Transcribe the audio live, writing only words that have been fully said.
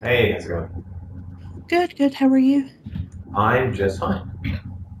Hey, how's it going? Good, good. How are you? I'm just fine.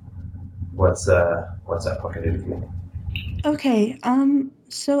 What's up? What can I do for you? Okay,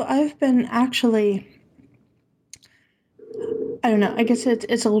 so I've been actually, I don't know, I guess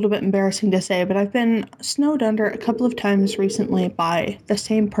it's a little bit embarrassing to say, but I've been snowed under a couple of times recently by the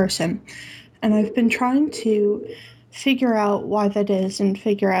same person, and I've been trying to figure out why that is and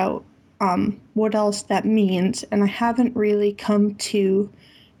figure out what else that means, and I haven't really come to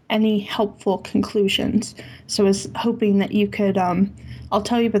any helpful conclusions. So I was hoping that you could, I'll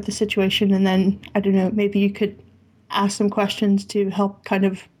tell you about the situation, and then I don't know, maybe you could ask some questions to help kind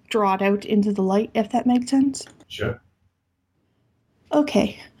of draw it out into the light, if that makes sense. Sure.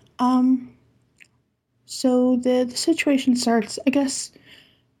 Okay. Um, so the situation starts, I guess,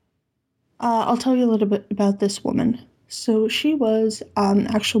 I'll tell you a little bit about this woman. So she was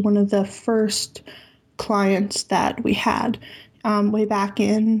actually one of the first clients that we had way back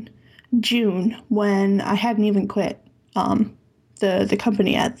in June when I hadn't even quit the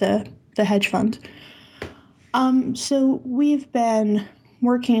company at the hedge fund. So we've been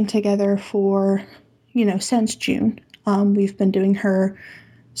working together for since June. We've been doing her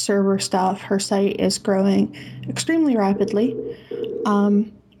server stuff. Her site is growing extremely rapidly.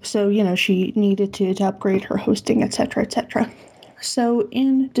 So she needed to upgrade her hosting, etc., etc. So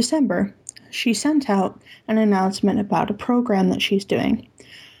in December, she sent out an announcement about a program that she's doing.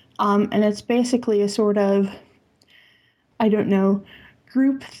 And it's basically a sort of, I don't know,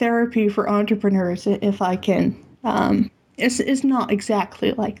 group therapy for entrepreneurs, if I can. It's not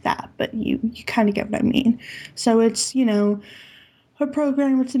exactly like that, but you kind of get what I mean. So it's, a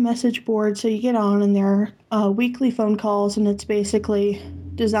program, it's a message board. So you get on and there are weekly phone calls, and it's basically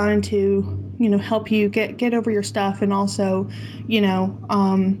designed to, help you get over your stuff and also,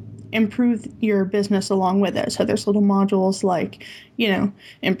 improve your business along with it. So there's little modules like,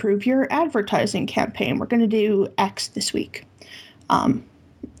 improve your advertising campaign. We're going to do X this week. Um,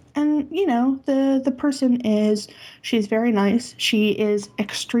 and the person is she's very nice. She is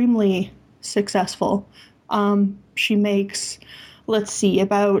extremely successful. She makes, let's see,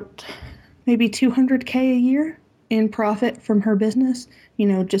 about maybe 200K a year in profit from her business.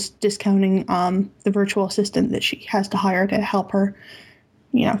 Just discounting the virtual assistant that she has to hire to help her,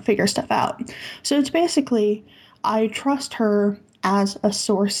 figure stuff out. So it's basically, I trust her as a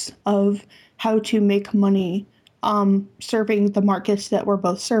source of how to make money serving the markets that we're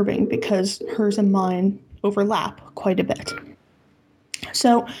both serving because hers and mine overlap quite a bit.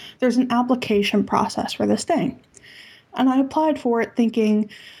 So there's an application process for this thing. And I applied for it thinking,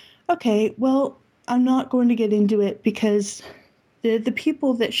 okay, well, I'm not going to get into it because the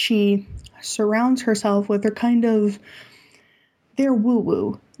people that she surrounds herself with are kind of, they're woo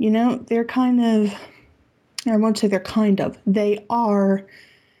woo, they're kind of, I won't say they're kind of, they are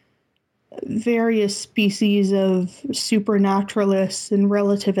various species of supernaturalists and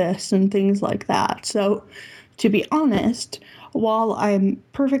relativists and things like that. So, to be honest, while I'm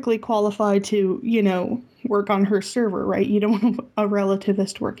perfectly qualified to, work on her server, right? You don't want a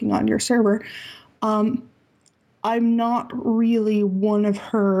relativist working on your server. Um, I'm not really one of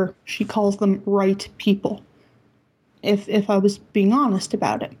her, she calls them right people, if I was being honest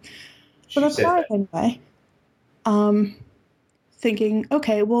about it. But I She says applied that. anyway, um, thinking,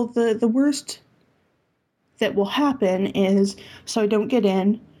 okay, well, the worst that will happen is so I don't get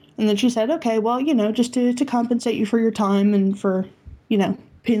in. And then she said, okay, well, just to compensate you for your time and for,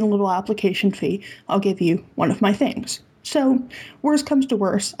 paying a little application fee, I'll give you one of my things. So, worst comes to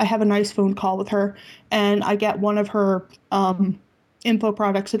worst, I have a nice phone call with her and I get one of her info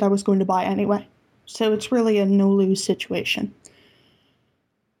products that I was going to buy anyway. So, it's really a no lose situation.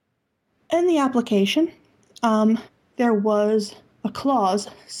 In the application, um, there was a clause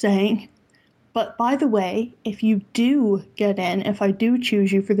saying, but by the way, if you do get in, if I do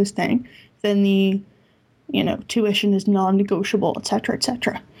choose you for this thing, then the tuition is non-negotiable, etc.,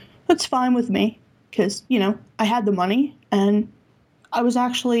 etc. That's fine with me because I had the money and I was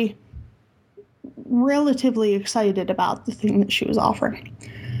actually relatively excited about the thing that she was offering,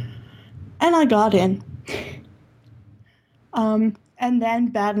 and I got in. And then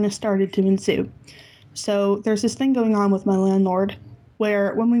badness started to ensue. So there's this thing going on with my landlord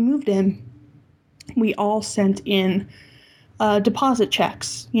where when we moved in, we all sent in deposit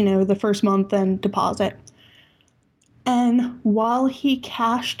checks, the first month and deposit. And while he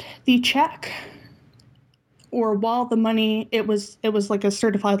cashed the check, or while the money, it was like a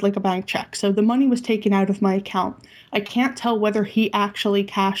certified like a bank check. So the money was taken out of my account. I can't tell whether he actually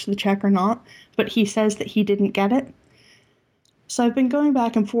cashed the check or not, but he says that he didn't get it. So I've been going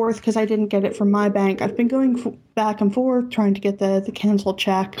back and forth because I didn't get it from my bank. I've been going back and forth trying to get the cancel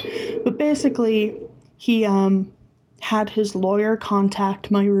check. But basically, he had his lawyer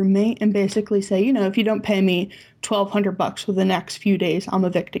contact my roommate and basically say, if you don't pay me $1,200 for the next few days, I'm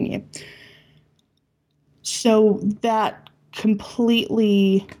evicting you. So that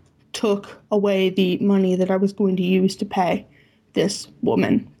completely took away the money that I was going to use to pay this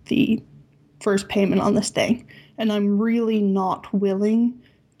woman the first payment on this thing. And I'm really not willing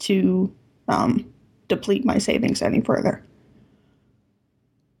to deplete my savings any further.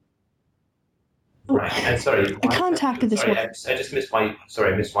 Right. And sorry, I contacted this sorry, woman I just missed why.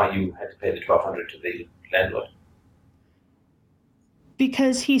 Sorry, I missed why you had to pay the 1,200 to the landlord.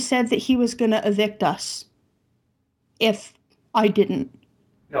 because he said that he was going to evict us if I didn't.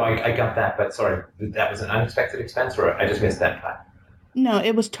 No, I got that, but sorry, that was an unexpected expense, or I just missed that part. No,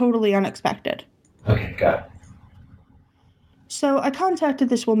 it was totally unexpected. Okay, got it. So I contacted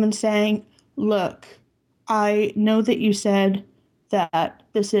this woman saying, look, I know that you said that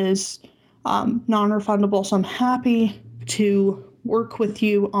this is non refundable, so I'm happy to work with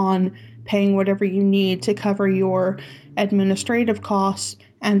you on paying whatever you need to cover your administrative costs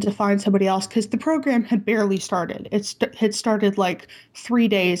and to find somebody else because the program had barely started. It had started like 3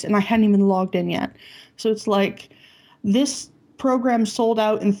 days and I hadn't even logged in yet. So it's like this program sold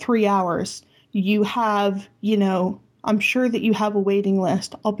out in 3 hours. You have, I'm sure that you have a waiting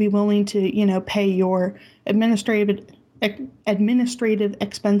list. I'll be willing to, pay your administrative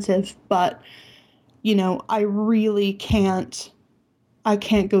expensive, but I really can't. I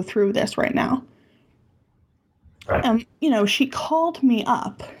can't go through this right now. Right. She called me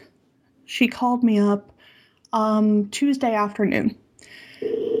up. She called me up Tuesday afternoon,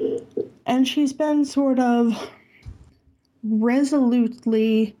 and she's been sort of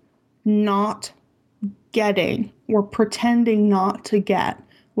resolutely not getting or pretending not to get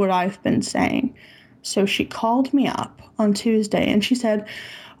what I've been saying. So she called me up on Tuesday and she said,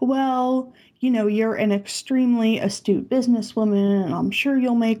 well, you're an extremely astute businesswoman and I'm sure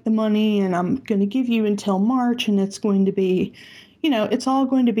you'll make the money and I'm going to give you until March and it's going to be, it's all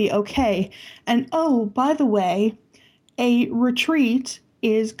going to be okay. And oh, by the way, a retreat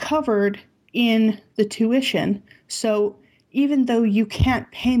is covered in the tuition. So even though you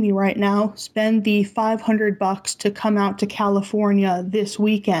can't pay me right now, spend the $500 to come out to California this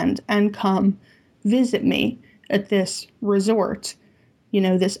weekend and come visit me at this resort,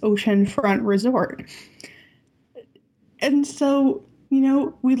 this oceanfront resort. And so,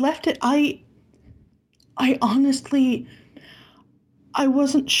 we left it. I honestly, I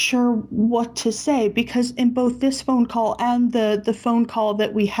wasn't sure what to say because in both this phone call and the phone call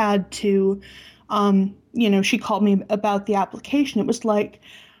that we had to, she called me about the application. It was like,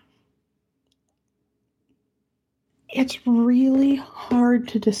 it's really hard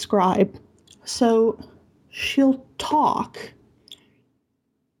to describe. So she'll talk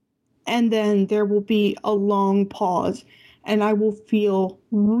and then there will be a long pause and I will feel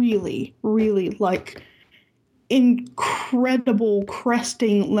really, really like incredible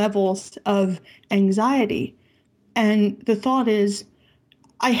cresting levels of anxiety. And the thought is,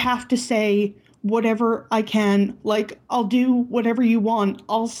 I have to say whatever I can. Like, I'll do whatever you want.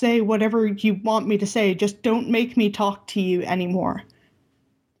 I'll say whatever you want me to say. Just don't make me talk to you anymore.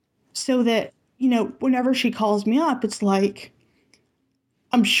 So that, whenever she calls me up, it's like,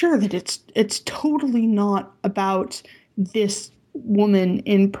 I'm sure that it's totally not about this woman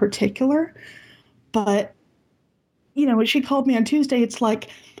in particular, but when she called me on Tuesday, it's like,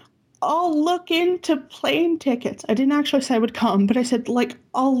 I'll look into plane tickets. I didn't actually say I would come, but I said, like,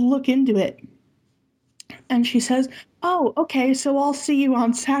 I'll look into it. And she says, oh, okay, so I'll see you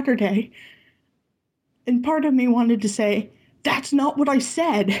on Saturday. And part of me wanted to say, that's not what I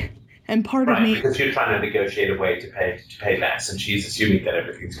said. And part of Right, me, because you're trying to negotiate a way to pay less, and she's assuming that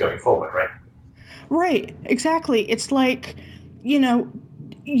everything's going forward, right? right, exactly. It's like,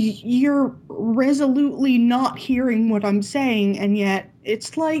 you're resolutely not hearing what I'm saying, and yet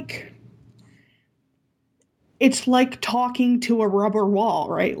it's like talking to a rubber wall,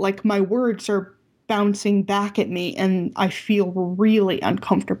 right? Like my words are bouncing back at me and I feel really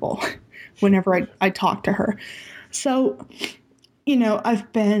uncomfortable whenever I talk to her. So,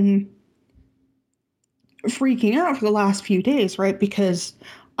 I've been freaking out for the last few days, right? Because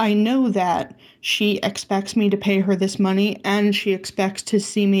I know that she expects me to pay her this money and she expects to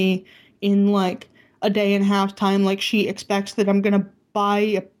see me in like a day and a half time. Like she expects that I'm going to buy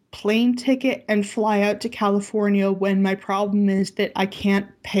a plane ticket and fly out to California when my problem is that I can't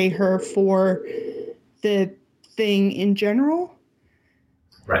pay her for the thing in general.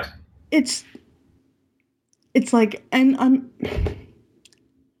 Right. It's it's like, and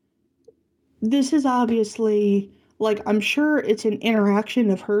this is obviously, like, I'm sure it's an interaction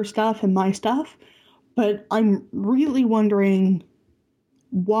of her stuff and my stuff, but I'm really wondering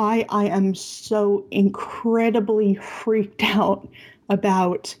why I am so incredibly freaked out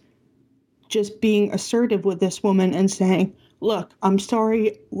about just being assertive with this woman and saying, look, I'm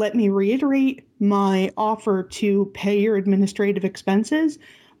sorry, let me reiterate my offer to pay your administrative expenses,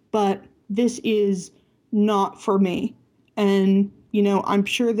 but this is not for me. And, I'm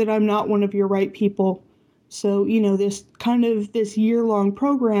sure that I'm not one of your right people. So, this year-long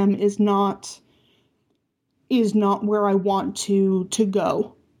program is not where I want to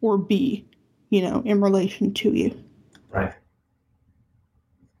go or be, in relation to you. Right.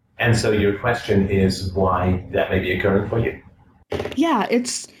 And so your question is why that may be occurring for you? Yeah,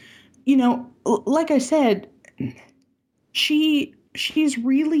 it's, like I said, she's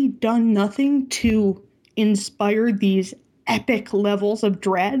really done nothing to inspire these epic levels of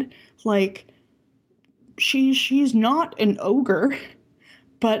dread. Like, she's not an ogre,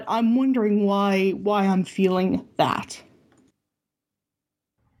 but I'm wondering why I'm feeling that.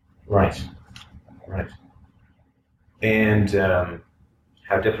 Right. Right. And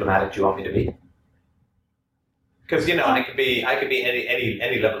how diplomatic do you want me to be? Because I could be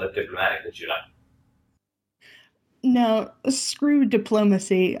any level of diplomatic that you like. No, screw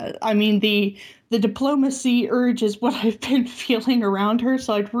diplomacy. I mean, the diplomacy urge is what I've been feeling around her,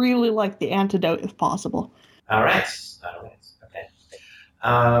 so I'd really like the antidote if possible. All right. All right.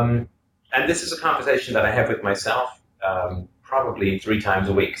 Okay. And this is a conversation that I have with myself probably 3 times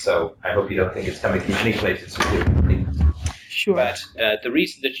a week. So I hope you don't think it's coming from any place it's security. Sure. But the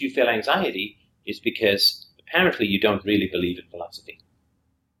reason that you feel anxiety is because apparently you don't really believe in philosophy.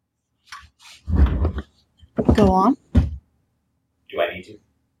 Go on. Do I need to?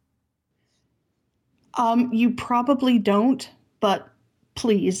 You probably don't, but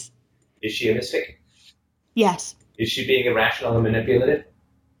please. Is she a mystic? Yes. Is she being irrational and manipulative?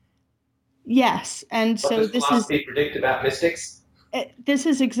 Yes, and What so does philosophy predict about mystics? This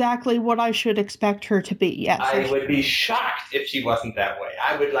is exactly what I should expect her to be. Yes. I would be shocked if she wasn't that way.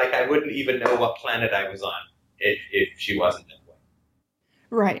 I wouldn't even know what planet I was on if she wasn't that way.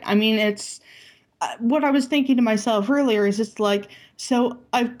 Right. I mean, it's what I was thinking to myself earlier is it's like, so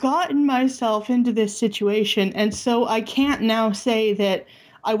I've gotten myself into this situation, and so I can't now say that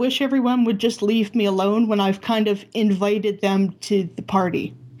I wish everyone would just leave me alone when I've kind of invited them to the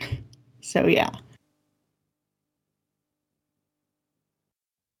party. So, yeah.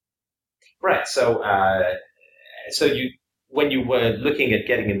 Right. So, when you were looking at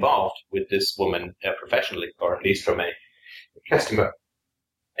getting involved with this woman professionally, or at least from a customer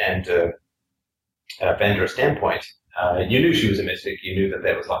and vendor standpoint, you knew she was a mystic. You knew that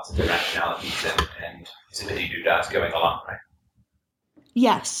there was lots of irrationalities and zippity-doo-dahs going along, right?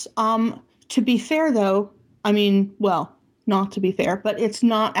 Yes. To be fair, though, I mean, well, not to be fair, but it's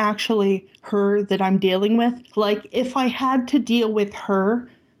not actually her that I'm dealing with. Like, if I had to deal with her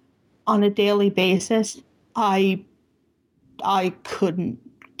on a daily basis, I couldn't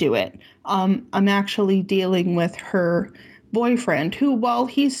do it. I'm actually dealing with her boyfriend, who, while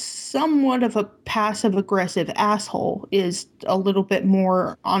he's somewhat of a passive aggressive asshole, is a little bit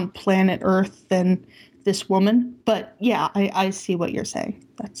more on planet Earth than this woman. But yeah, I see what you're saying.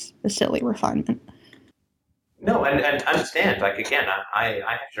 That's a silly refinement. No, and understand. Like again, I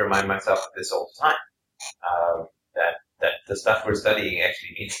have to remind myself of this all the time. That the stuff we're studying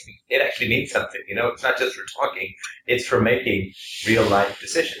actually means something. It's not just for talking; it's for making real life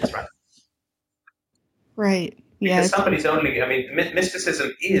decisions, right? Right. Yeah. Because somebody's only. I mean,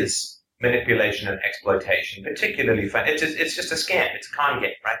 mysticism is manipulation and exploitation, particularly fun. It's just a scam. It's a con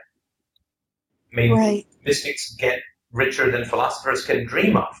game, right? I mean, right. mystics get richer than philosophers can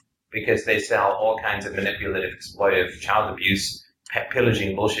dream of because they sell all kinds of manipulative, exploitive, child abuse,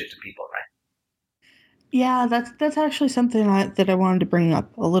 pillaging bullshit to people, right? Yeah, that's actually something that I wanted to bring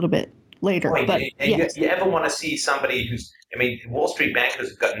up a little bit later. Boy, But yes. you ever want to see somebody who's, I mean, Wall Street bankers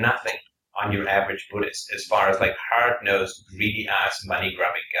have got nothing on your average Buddhist as far as like hard-nosed, greedy-ass money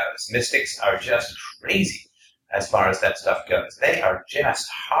grubbing goes. Mystics are just crazy as far as that stuff goes. They are just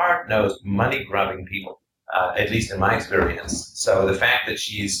hard-nosed, money-grubbing people, at least in my experience. So the fact that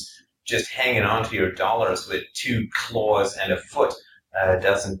she's just hanging on to your dollars with 2 claws and a foot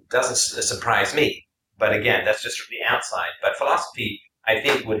doesn't surprise me. But again, that's just from the outside. But philosophy, I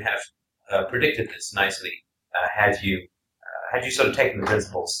think, would have predicted this nicely had you sort of taken the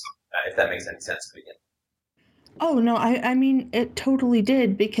principles, if that makes any sense to begin. Oh no, I mean it totally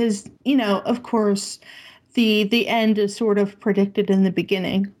did because, of course, the end is sort of predicted in the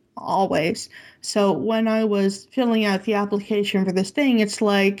beginning. always. So when I was filling out the application for this thing, it's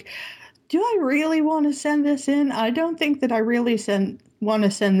like, do I really want to send this in? I don't think that I really want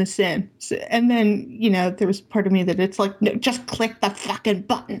to send this in. And then, there was part of me that it's like, no, just click the fucking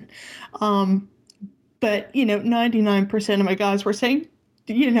button. But, 99% of my guys were saying,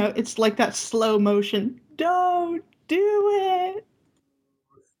 it's like that slow motion. Don't do it.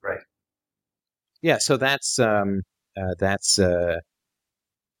 Right. Yeah. So that's the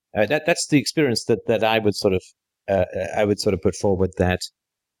experience that I would sort of put forward, that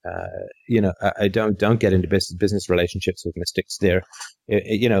I don't get into business relationships with mystics. There,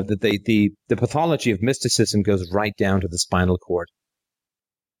 the pathology of mysticism goes right down to the spinal cord.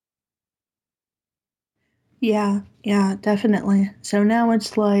 Yeah, definitely. So now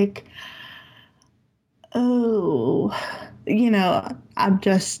it's like, oh, I'm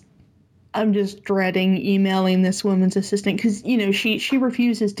just dreading emailing this woman's assistant because she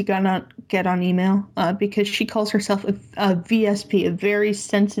refuses to get on email because she calls herself a VSP, a very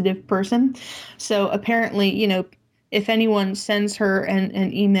sensitive person. So apparently, if anyone sends her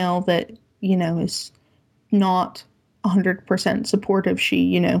an email that is not 100% supportive,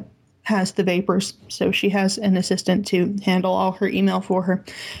 she has the vapors. So she has an assistant to handle all her email for her.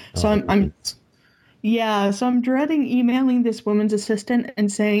 So I'm dreading emailing this woman's assistant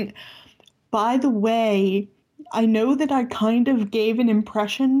and saying, by the way, I know that I kind of gave an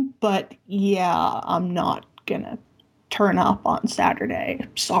impression, but yeah, I'm not gonna turn up on Saturday.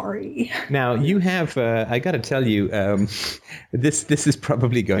 Sorry. Now you have, I got to tell you, this is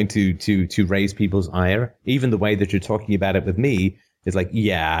probably going to raise people's ire. Even the way that you're talking about it with me is like,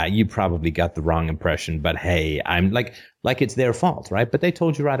 yeah, you probably got the wrong impression, but hey, I'm like it's their fault, right? But they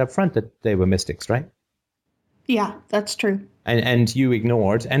told you right up front that they were mystics, right? Yeah, that's true. And you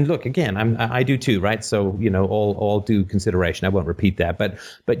ignored. And look, again, I do too, right? So all due consideration. I won't repeat that,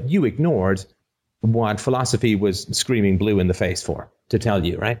 but you ignored what philosophy was screaming blue in the face for to tell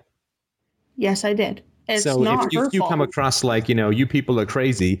you, right? Yes, I did. It's so not if you come across like you people are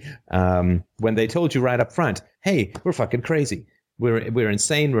crazy, when they told you right up front, hey, we're fucking crazy. We're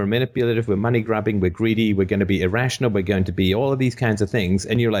insane, we're manipulative, we're money grabbing, we're greedy, we're going to be irrational, we're going to be all of these kinds of things,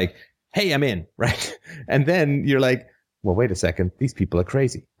 and you're like, hey, I'm in, right? And then you're like, well, wait a second, these people are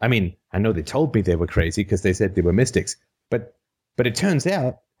crazy. I mean, I know they told me they were crazy because they said they were mystics, but it turns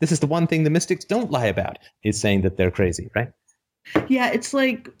out this is the one thing the mystics don't lie about, is saying that they're crazy, right? Yeah, it's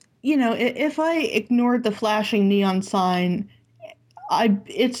like, if I ignored the flashing neon sign,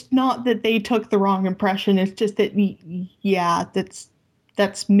 it's not that they took the wrong impression. It's just that, yeah,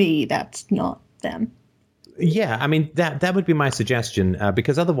 that's me. That's not them. Yeah, I mean, that would be my suggestion,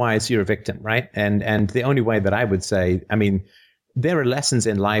 because otherwise you're a victim, right? And the only way that I would say, I mean, there are lessons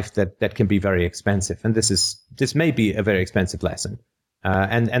in life that can be very expensive, and this may be a very expensive lesson.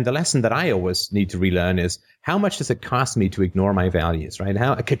 And the lesson that I always need to relearn is, how much does it cost me to ignore my values, right?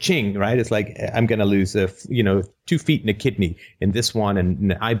 How a ka-ching, right? It's like, I'm going to lose 2 feet and a kidney in this one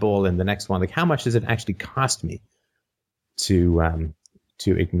and an eyeball in the next one. Like, how much does it actually cost me to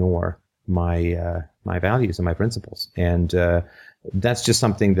ignore my values and my principles? And that's just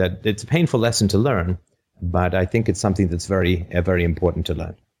something that it's a painful lesson to learn, but I think it's something that's very, very important to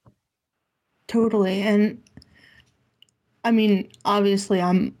learn. Totally. And I mean, obviously,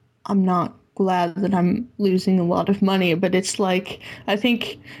 I'm not glad that I'm losing a lot of money, but it's like, I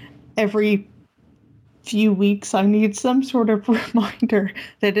think every few weeks I need some sort of reminder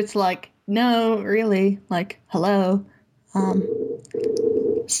that it's like, no, really, like, hello.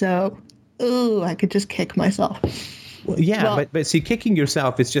 So, I could just kick myself. Well, yeah, but see, kicking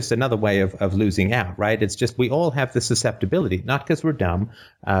yourself is just another way of losing out, right? It's just, we all have the susceptibility, not because we're dumb,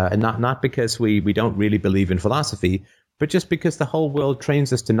 and not because we don't really believe in philosophy, but just because the whole world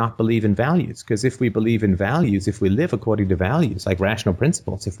trains us to not believe in values. Because if we believe in values, if we live according to values, like rational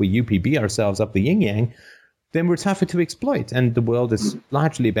principles, if we UPB ourselves up the yin-yang, then we're tougher to exploit. And the world is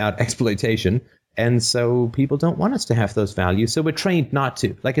largely about exploitation. And so people don't want us to have those values. So we're trained not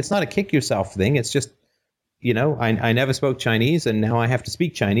to. Like, it's not a kick yourself thing. It's just, I never spoke Chinese, and now I have to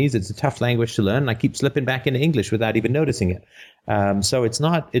speak Chinese. It's a tough language to learn. I keep slipping back into English without even noticing it. So it's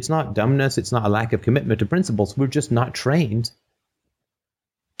not dumbness. It's not a lack of commitment to principles. We're just not trained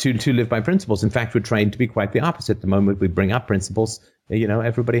to live by principles. In fact, we're trained to be quite the opposite. The moment we bring up principles,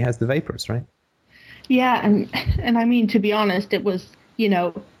 everybody has the vapors, right? Yeah, and I mean, to be honest, it was,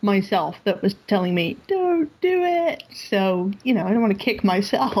 myself that was telling me, don't do it. So, I don't want to kick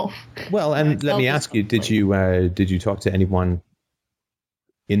myself. Well, and let me ask you, did you talk to anyone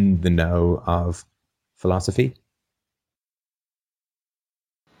in the know of philosophy?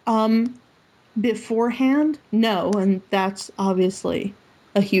 Beforehand, no, and that's obviously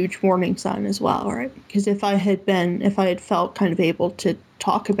a huge warning sign as well, right? Because if I had felt kind of able to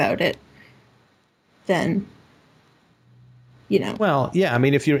talk about it, then, Well, yeah, I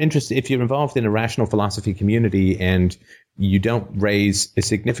mean, if you're involved in a rational philosophy community and you don't raise a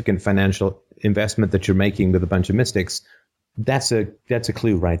significant financial investment that you're making with a bunch of mystics, that's a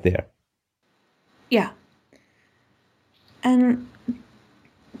clue right there. Yeah. And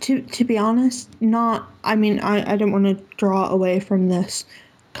to be honest, I don't want to draw away from this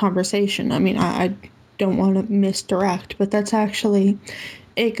conversation. I mean, I don't want to misdirect, but that's actually,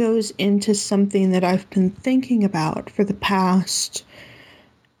 it goes into something that I've been thinking about for the past,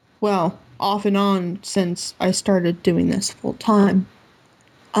 well, off and on since I started doing this full time.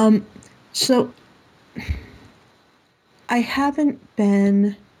 So I haven't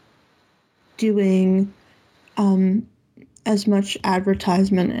been doing as much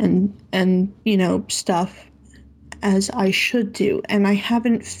advertisement and stuff as I should do, and I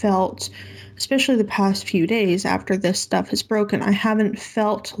haven't felt, especially the past few days after this stuff has broken, I haven't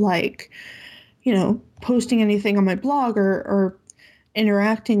felt like posting anything on my blog or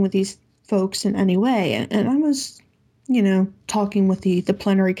interacting with these folks in any way. And I was talking with the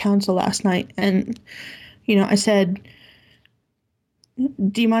plenary council last night, and I said,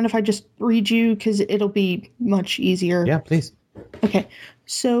 do you mind if I just read you? Because it'll be much easier. Yeah, please. Okay.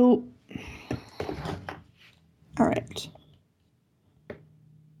 So, all right.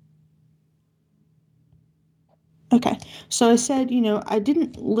 Okay. So I said, I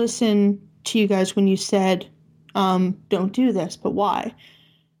didn't listen to you guys when you said, don't do this, but why?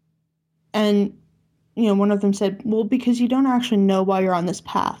 And, one of them said, well, because you don't actually know why you're on this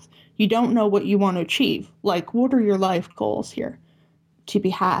path. You don't know what you want to achieve. Like, what are your life goals here? To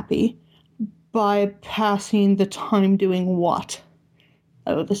be happy by passing the time doing what?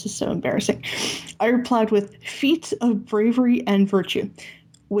 Oh, this is so embarrassing. I replied with feats of bravery and virtue,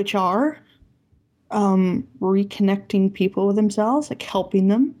 which are reconnecting people with themselves, like helping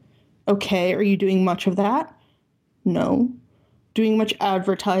them. Okay, are you doing much of that? No. Doing much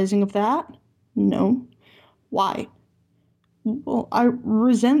advertising of that? No. Why? Well, I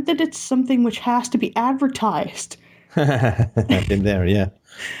resent that it's something which has to be advertised. I've been there, yeah.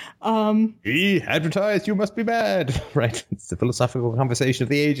 Advertised, you must be bad. Right. It's the philosophical conversation of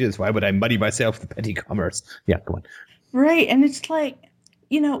the ages. Why would I muddy myself with petty commerce? Yeah, go on. Right. And it's like,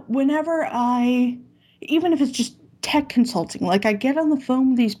 whenever even if it's just tech consulting, like I get on the phone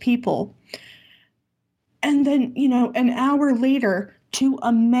with these people and then, an hour later to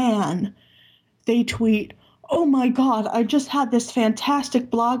a man, they tweet, oh my God, I just had this fantastic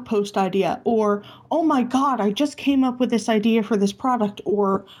blog post idea, or, oh my God, I just came up with this idea for this product,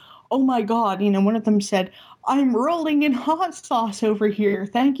 or, oh my God, one of them said, I'm rolling in hot sauce over here.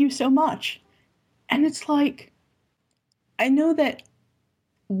 Thank you so much. And it's like, I know that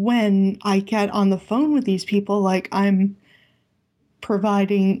when I get on the phone with these people, like I'm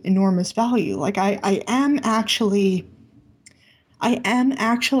providing enormous value. Like I am actually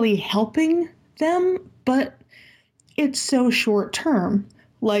helping them, but it's so short term.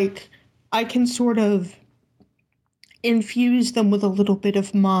 Like I can sort of infuse them with a little bit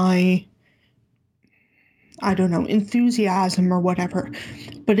of my, I don't know, enthusiasm or whatever.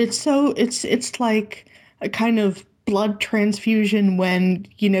 But it's like a kind of blood transfusion when,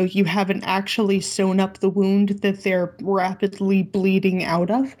 you haven't actually sewn up the wound that they're rapidly bleeding out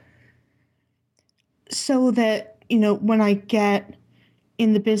of. So that, when I get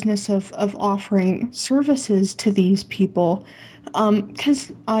in the business of offering services to these people,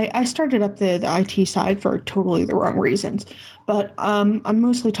 because I started up the IT side for totally the wrong reasons, but I'm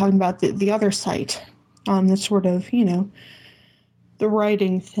mostly talking about the other site, the sort of, the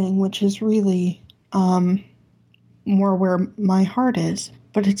writing thing, which is really more where my heart is.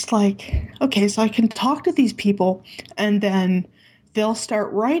 But it's like, okay, so I can talk to these people and then they'll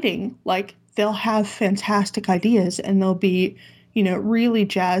start writing, like they'll have fantastic ideas and they'll be, really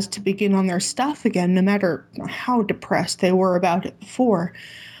jazzed to begin on their stuff again, no matter how depressed they were about it before.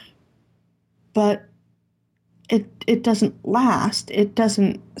 But it doesn't last. It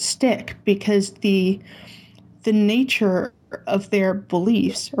doesn't stick because the nature of their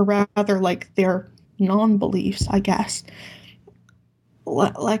beliefs, or rather like their non-beliefs, I guess,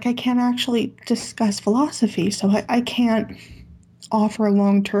 like I can't actually discuss philosophy, so I can't offer a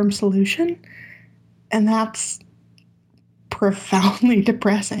long-term solution, and that's profoundly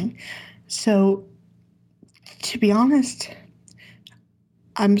depressing. So, to be honest,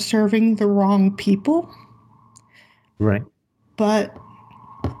 I'm serving the wrong people. Right. But,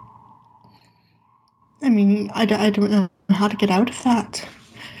 I mean, I don't know how to get out of that.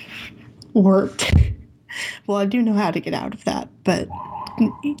 Or, well, I do know how to get out of that, but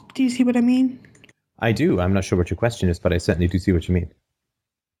Do you see what I mean? I do. I'm not sure what your question is, but I certainly do see what you mean.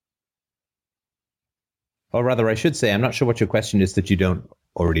 Or rather, I should say, I'm not sure what your question is that you don't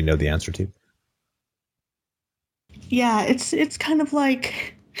already know the answer to. Yeah, it's kind of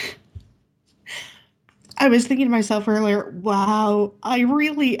like, I was thinking to myself earlier, wow, I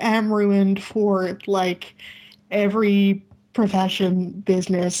really am ruined for like every profession,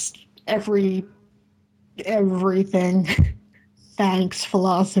 business, everything. Thanks,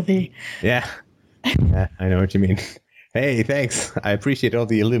 philosophy. Yeah. Yeah, I know what you mean. Hey, thanks. I appreciate all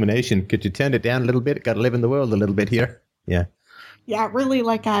the illumination. Could you turn it down a little bit? Got to live in the world a little bit here. Yeah. Yeah, really,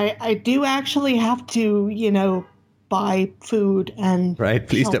 like I do actually have to, buy food and Right.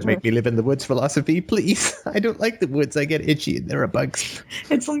 Please shelter. don't make me live in the woods, philosophy. Please. I don't like the woods. I get itchy and there are bugs.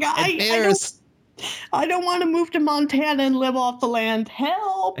 It's like I don't want to move to Montana and live off the land.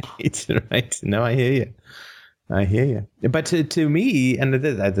 Help! It's right. No, I hear you. I hear you. But to me, and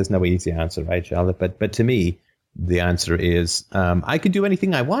there's no easy answer, right, Charlotte? But to me, the answer is I can do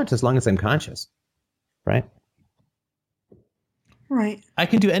anything I want as long as I'm conscious, right? Right. I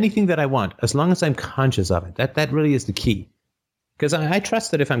can do anything that I want as long as I'm conscious of it. That really is the key. Because I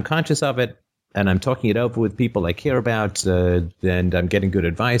trust that if I'm conscious of it and I'm talking it over with people I care about, and I'm getting good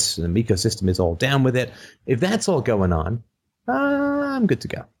advice, and the ecosystem is all down with it, if that's all going on, I'm good to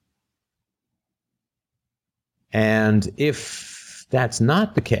go. And if that's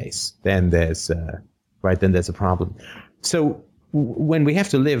not the case, then there's a problem. So when we have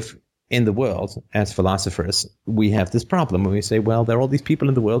to live in the world as philosophers, we have this problem when we say, well, there are all these people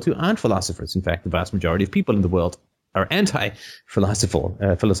in the world who aren't philosophers. In fact, the vast majority of people in the world are philosophical.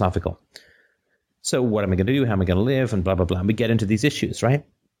 So what am I going to do? How am I going to live? And blah, blah, blah. And we get into these issues, right?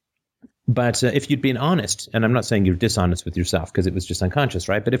 But if you'd been honest, and I'm not saying you're dishonest with yourself because it was just unconscious,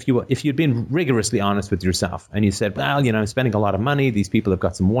 right? But if you'd been rigorously honest with yourself and you said, well, I'm spending a lot of money. These people have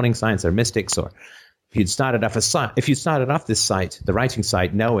got some warning signs. They're mystics. Or if you started off this site, the writing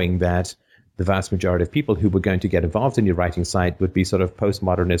site, knowing that the vast majority of people who were going to get involved in your writing site would be sort of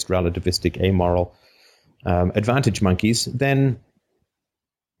postmodernist, relativistic, amoral advantage monkeys, then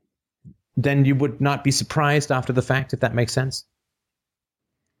you would not be surprised after the fact, if that makes sense.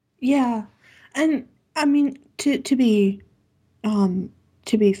 Yeah, and I mean to be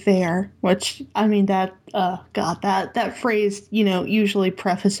fair, which I mean that that phrase usually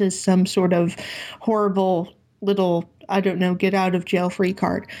prefaces some sort of horrible little, I don't know, get out of jail free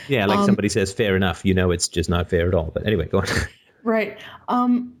card. Yeah, like somebody says fair enough, it's just not fair at all. But anyway, go on. Right.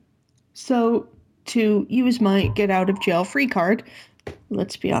 So to use my get out of jail free card,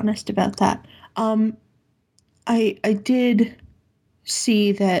 let's be honest about that. I did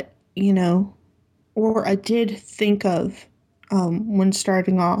see that, or I did think of, when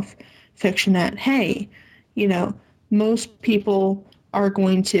starting off Fictionette, hey, most people are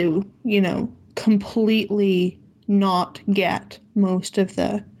going to, completely not get most of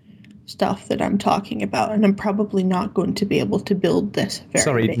the stuff that I'm talking about, and I'm probably not going to be able to build this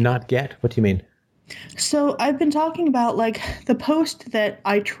Sorry, not get? What do you mean? So I've been talking about like the post that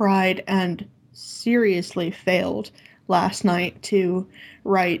I tried and seriously failed last night to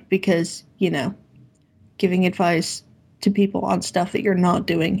write because, giving advice to people on stuff that you're not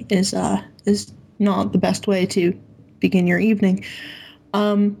doing is not the best way to begin your evening.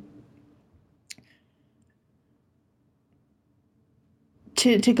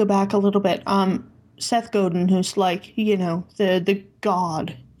 To go back a little bit, Seth Godin, who's like, the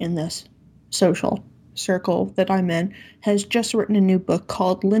god in this social circle that I'm in, has just written a new book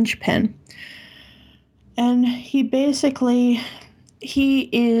called Lynchpin. And he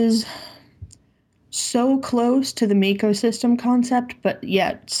is so close to the ecosystem concept, but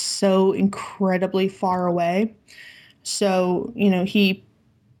yet so incredibly far away. So, he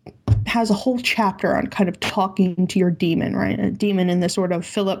has a whole chapter on kind of talking to your demon, right? A demon in this sort of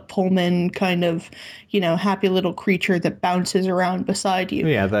Philip Pullman kind of, happy little creature that bounces around beside you.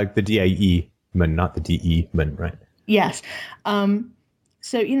 Yeah, like the D-I-E-man, not the D-E-man, right? Yes.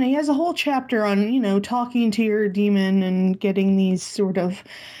 So, he has a whole chapter on, talking to your demon and getting these sort of,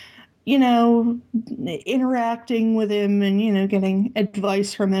 interacting with him and, getting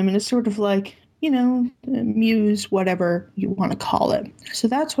advice from him. And it's sort of like, muse, whatever you want to call it. So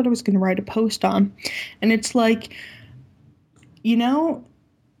that's what I was going to write a post on. And it's like,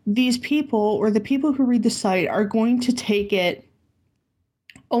 these people, or the people who read the site, are going to take it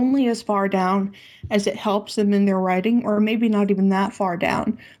only as far down as it helps them in their writing, or maybe not even that far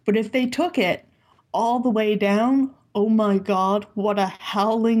down. But if they took it all the way down, oh my God, what a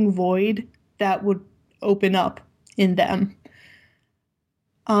howling void that would open up in them.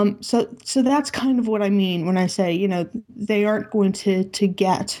 So that's kind of what I mean when I say, they aren't going to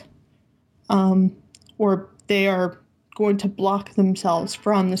get, or they are going to block themselves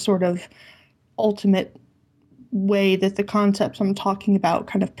from the sort of ultimate way that the concepts I'm talking about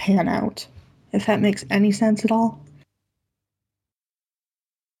kind of pan out, if that makes any sense at all.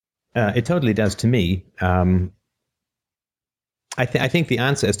 It totally does to me. I think the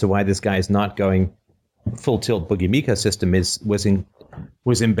answer as to why this guy is not going full tilt Boogie Miko system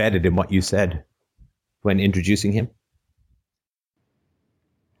was embedded in what you said when introducing him.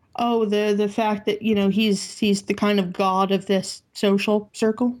 Oh, the fact that he's the kind of god of this social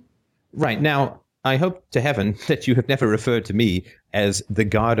circle. Right. Now, I hope to heaven that you have never referred to me as the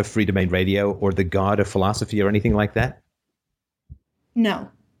god of Free Domain Radio or the god of philosophy or anything like that. No.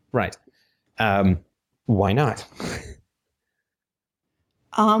 Right. Why not?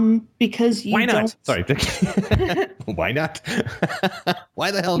 Because you why not? don't... Sorry. Why not?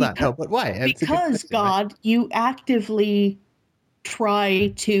 Why the hell not? No, but why? Because, God, right? You actively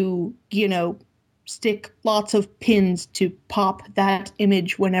try to, stick lots of pins to pop that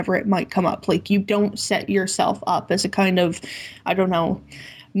image whenever it might come up. Like, you don't set yourself up as a kind of, I don't know,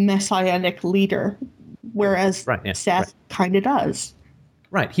 messianic leader, whereas Seth kind of does.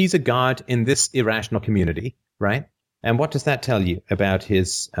 Right. He's a god in this irrational community, right? And what does that tell you about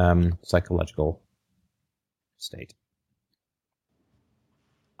his psychological state?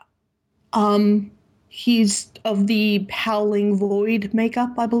 He's of the Howling Void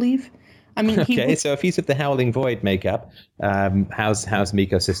makeup, I believe. I mean, okay, so if he's of the Howling Void makeup, how's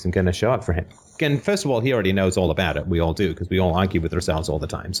Miko system going to show up for him? Again, first of all, he already knows all about it. We all do, because we all argue with ourselves all the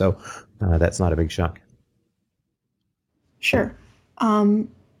time. So that's not a big shock. Sure.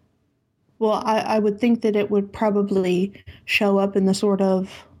 Well, I would think that it would probably show up in the sort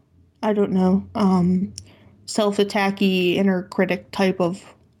of, I don't know, self-attacky inner critic type of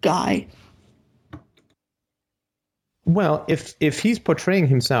guy. Well, if he's portraying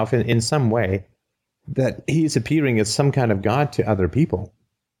himself in some way that he's appearing as some kind of god to other people,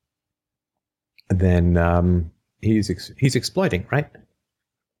 then he's exploiting, right?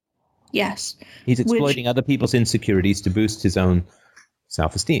 Yes. He's exploiting other people's insecurities to boost his own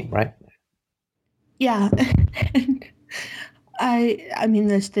self-esteem, right? Yeah. I mean,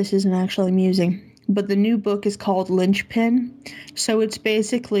 this isn't actually amusing, but the new book is called Lynchpin. So it's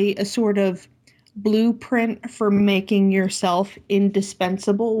basically a sort of blueprint for making yourself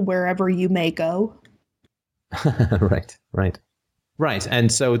indispensable wherever you may go. Right.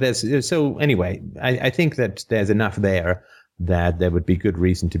 And so anyway, I think that there's enough there that there would be good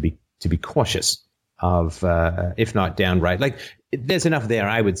reason to be cautious of, if not downright, like there's enough there,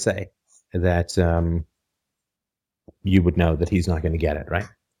 I would say, that you would know that he's not going to get it, right?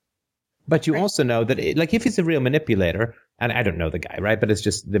 But you also know that, if he's a real manipulator, and I don't know the guy, right? But it's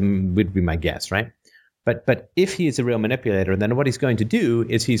just would be my guess, right? But if he is a real manipulator, then what he's going to do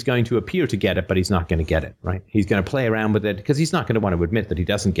is he's going to appear to get it, but he's not going to get it, right? He's going to play around with it because he's not going to want to admit that he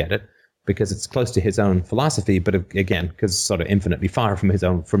doesn't get it because it's close to his own philosophy, but again, because it's sort of infinitely far from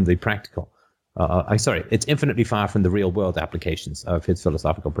the practical. It's infinitely far from the real world applications of his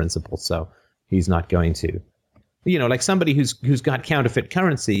philosophical principles. So he's not going to, like somebody who's got counterfeit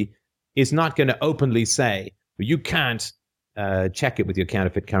currency is not going to openly say, well, you can't check it with your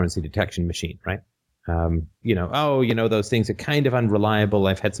counterfeit currency detection machine, right? Those things are kind of unreliable.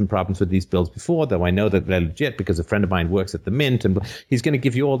 I've had some problems with these bills before, though I know that they're legit because a friend of mine works at the mint, and he's going to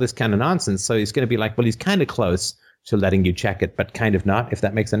give you all this kind of nonsense. So he's going to be like, well, he's kind of close to letting you check it, but kind of not, if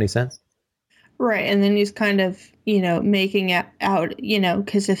that makes any sense. Right, and then he's kind of, making it out,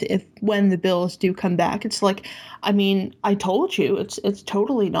 because if when the bills do come back, it's like, I mean, I told you, it's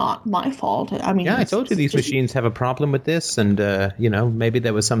totally not my fault. I mean, yeah, I told you these machines have a problem with this, and maybe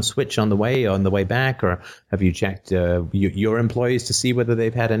there was some switch on the way back, or have you checked your employees to see whether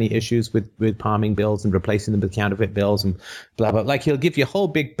they've had any issues with palming bills and replacing them with counterfeit bills and blah blah. Like he'll give you a whole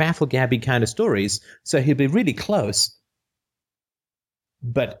big baffle-gabby kind of stories, so he'll be really close,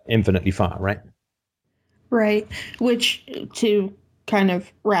 but infinitely far, right? Right, which, to kind of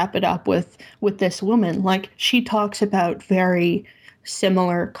wrap it up with this woman, like, she talks about very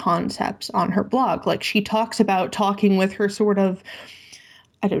similar concepts on her blog. Like, she talks about talking with her sort of,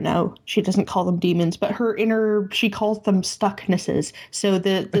 I don't know, she doesn't call them demons, but her inner, she calls them stucknesses. So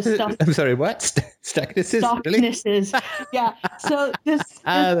the stuff... I'm sorry, what? Stucknesses? Stucknesses, really? Yeah. So this...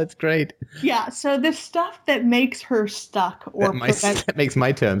 that's great. Yeah, so the stuff that makes her stuck or... That makes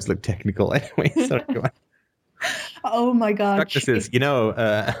my terms look technical anyway. Sorry, go on. Oh my gosh! Stucknesses,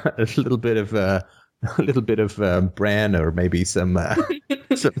 a little bit of bran, or maybe some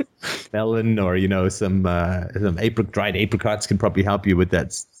some melon or, some dried apricots can probably help you with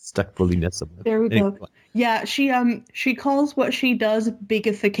that stuck bulliness. There we go. Yeah, she calls what she does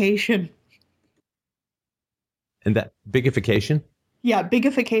bigification. And that bigification? Yeah,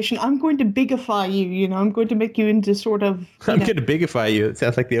 bigification. I'm going to bigify you, I'm going to make you into sort of... I'm going to bigify you. It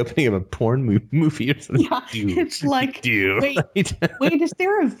sounds like the opening of a porn movie or something. Yeah, it's like... Wait, is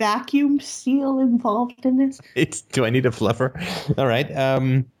there a vacuum seal involved in this? Do I need a fluffer? All right.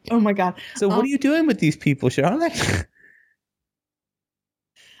 Oh my God. So what are you doing with these people, Charlotte?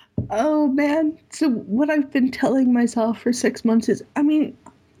 Oh, man. So what I've been telling myself for 6 months is,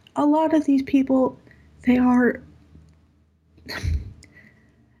 a lot of these people,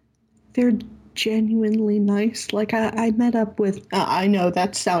 they're genuinely nice. Like, I met up with... I know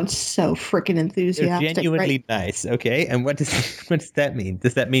that sounds so freaking enthusiastic. They're genuinely right? nice, okay? And what does that mean?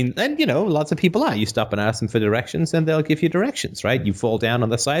 Does that mean... And, lots of people are. You stop and ask them for directions, and they'll give you directions, right? You fall down on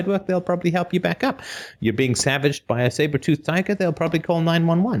the sidewalk, they'll probably help you back up. You're being savaged by a saber-toothed tiger, they'll probably call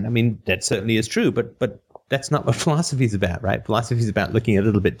 911. That certainly is true, but that's not what philosophy is about, right? Philosophy is about looking a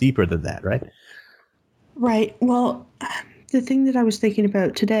little bit deeper than that, right? Right. Well, the thing that I was thinking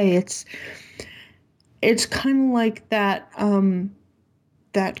about today, it's kind of like that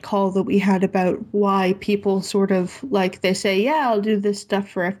that call that we had about why people sort of like, they say, yeah, I'll do this stuff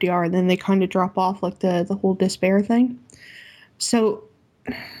for FDR, and then they kind of drop off, like the whole despair thing. So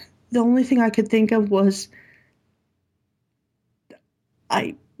the only thing I could think of was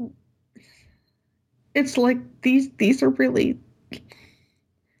it's like these are really,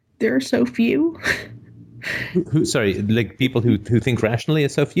 there are so few. Sorry, like people who think rationally are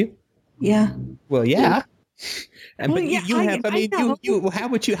so few? Yeah. Well, yeah. How do you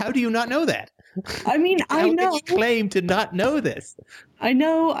not know that? I know. How can you claim to not know this? I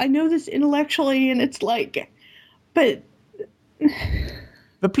know this intellectually, and it's like, but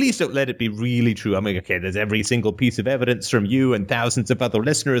please don't let it be really true. Okay, there's every single piece of evidence from you and thousands of other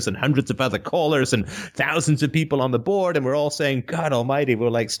listeners and hundreds of other callers and thousands of people on the board, and we're all saying, God almighty, we're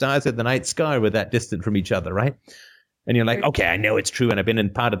like stars in the night sky. We're that distant from each other, right? And you're like, okay, I know it's true, and I've been in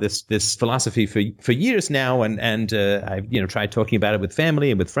part of this philosophy for years now, and I've tried talking about it with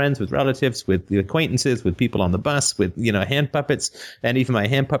family and with friends, with relatives, with acquaintances, with people on the bus, with hand puppets, and even my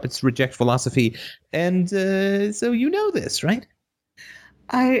hand puppets reject philosophy, and so this, right?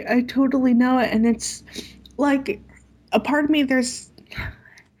 I totally know it, and it's like a part of me. There's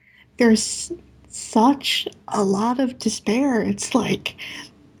such a lot of despair. It's like,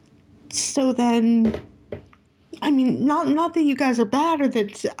 so then. Not that you guys are bad, or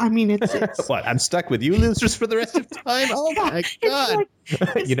that, it's... What, I'm stuck with you losers for the rest of time? Oh, yeah, my God.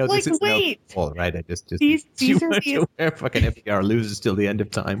 This is no fault, right? I just these are fucking FDR loses till the end of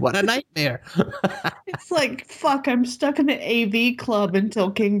time. What a nightmare. It's like, fuck, I'm stuck in an AV club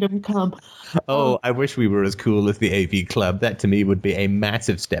until Kingdom Come. Oh, I wish we were as cool as the AV club. That, to me, would be a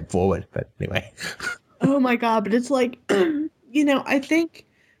massive step forward. But anyway. Oh, my God. But it's like, I think,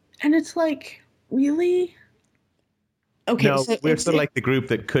 and it's like, really... Okay, no, so we're sort of like the group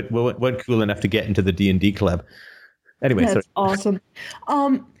that weren't cool enough to get into the D&D club. Anyway, that's awesome.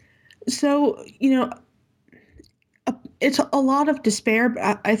 So it's a lot of despair,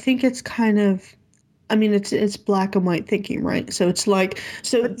 but I think it's kind of, it's black and white thinking, right? So it's like,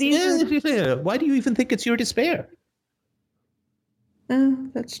 so why do you even think it's your despair?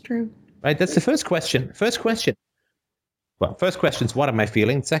 That's true. Right, that's the first question. Well, first question is, what am I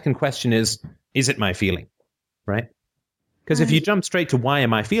feeling? Second question is it my feeling? Right? Because if you jump straight to why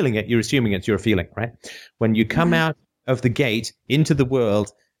am I feeling it, you're assuming it's your feeling, right? When you come out of the gate into the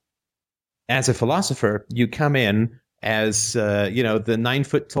world as a philosopher, you come in as, the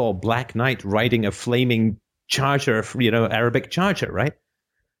 9-foot-tall Black Knight riding a flaming charger, Arabic charger, right?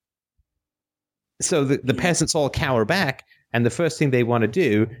 So the peasants all cower back, and the first thing they want to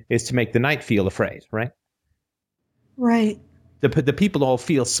do is to make the knight feel afraid, right? Right. The people all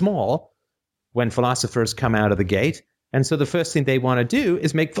feel small when philosophers come out of the gate. And so the first thing they want to do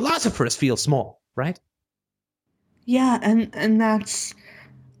is make philosophers feel small, right? Yeah, and that's...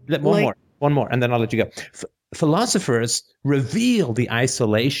 One more, and then I'll let you go. Philosophers reveal the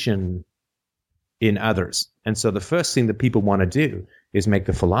isolation in others. And so the first thing that people want to do is make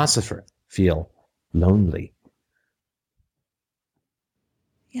the philosopher feel lonely.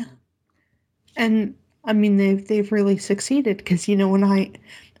 Yeah. And, they've really succeeded, because,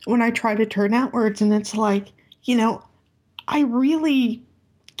 when I try to turn outwards, and it's like, I really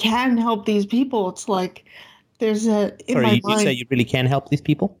can help these people. It's like there's a in my mind. You say you really can help these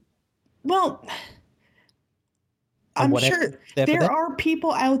people? Well, I'm sure there are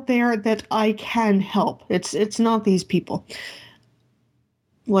people out there that I can help. It's not these people.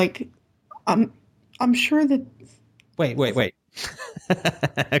 Like, I'm sure that. Wait.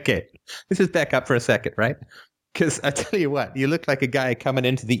 Okay, let's just back up for a second, right? Because I tell you what, you look like a guy coming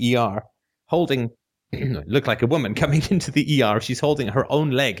into the ER holding, look like a woman coming into the ER. She's holding her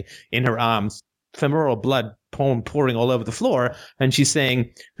own leg in her arms, femoral blood pouring all over the floor, and she's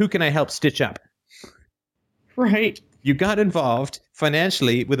saying, "Who can I help stitch up?" Right. You got involved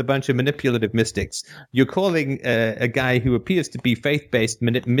financially with a bunch of manipulative mystics. You're calling a guy who appears to be faith-based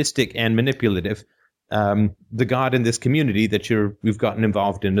mystic and manipulative the god in this community that we've gotten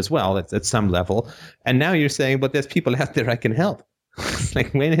involved in as well at some level. And now you're saying, but there's people out there I can help. It's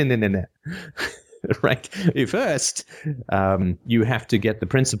like, wait, no. Right. First, you have to get the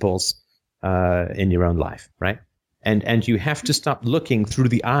principles in your own life, right? And you have to stop looking through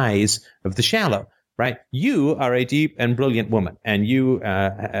the eyes of the shallow. Right, you are a deep and brilliant woman, and you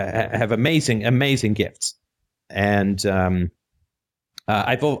have amazing gifts. And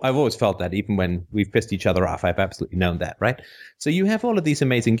I've always felt that, even when we've pissed each other off, I've absolutely known that. Right, so you have all of these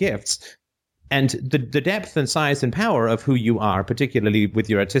amazing gifts, and the depth and size and power of who you are, particularly with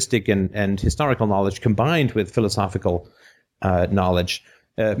your artistic and historical knowledge combined with philosophical knowledge,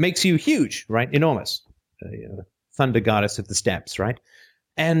 makes you huge, right? Enormous, thunder goddess of the steppes, right?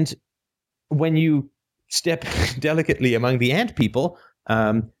 And when you step delicately among the ant people,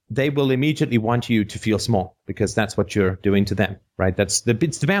 they will immediately want you to feel small, because that's what you're doing to them, right? It's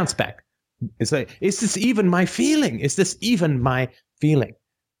the bounce back. It's like, is this even my feeling? Is this even my feeling?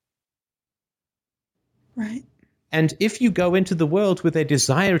 Right. And if you go into the world with a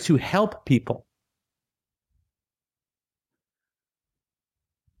desire to help people,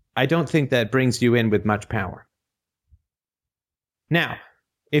 I don't think that brings you in with much power. Now,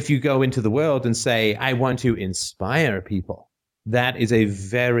 if you go into the world and say, I want to inspire people, that is a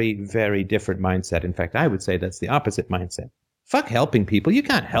very, very different mindset. In fact, I would say that's the opposite mindset. Fuck helping people. You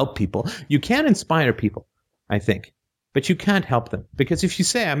can't help people. You can inspire people, I think, but you can't help them. Because if you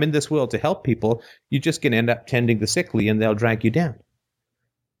say, I'm in this world to help people, you're just going to end up tending the sickly and they'll drag you down.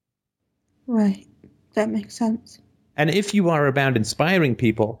 Right. That makes sense. And if you are about inspiring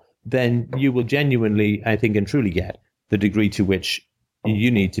people, then you will genuinely, I think, and truly get the degree to which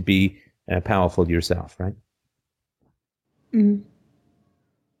you need to be powerful yourself, right? Mm.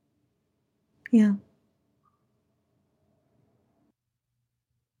 Yeah.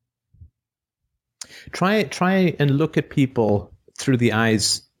 Try and look at people through the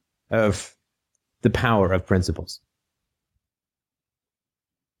eyes of the power of principles,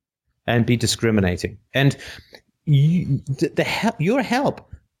 and be discriminating. And your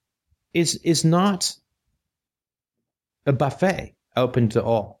help is not a buffet open to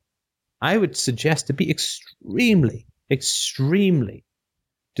all. I would suggest to be extremely, extremely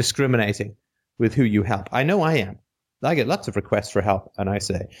discriminating with who you help. I know I am. I get lots of requests for help, and I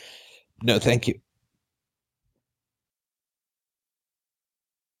say, no, thank you.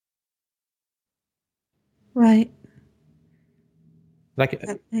 Right. Like,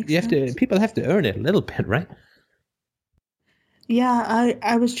 people have to earn it a little bit, right? Yeah,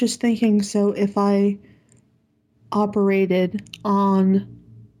 I was just thinking, so if I operated on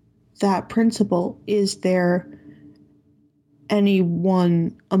that principle, is there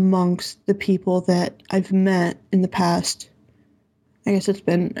anyone amongst the people that I've met in the past? I guess it's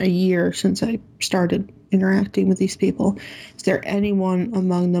been a year since I started interacting with these people. Is there anyone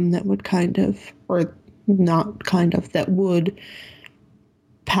among them that would kind of, or not kind of, that would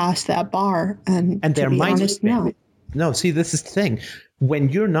pass that bar? And there to be might honest, no. No, see, this is the thing. When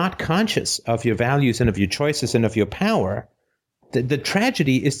you're not conscious of your values and of your choices and of your power, the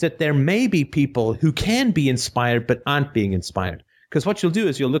tragedy is that there may be people who can be inspired but aren't being inspired. Because what you'll do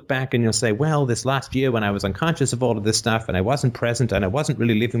is you'll look back and you'll say, well, this last year when I was unconscious of all of this stuff and I wasn't present and I wasn't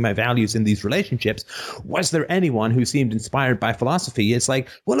really living my values in these relationships, was there anyone who seemed inspired by philosophy? It's like,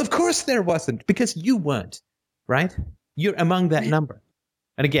 well, of course there wasn't, because you weren't, right? You're among that number.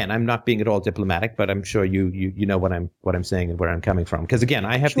 And again, I'm not being at all diplomatic, but I'm sure you know what I'm saying and where I'm coming from. Because again,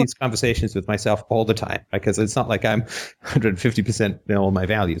 I have these conversations with myself all the time, because it's not like I'm 150% in all my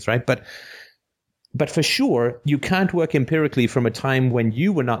values, right? But for sure, you can't work empirically from a time when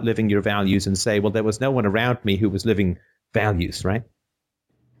you were not living your values and say, well, there was no one around me who was living values, right?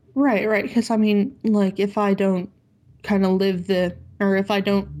 Right. Because I mean, like, if I don't kind of if I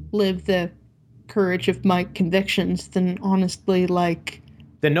don't live the courage of my convictions, then honestly, like,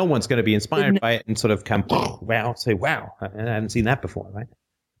 then no one's going to be inspired by it and sort of come, wow, say, wow, I haven't seen that before, right?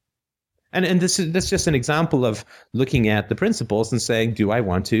 And that's just an example of looking at the principles and saying, do I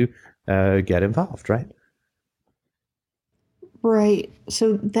want to get involved, right? Right.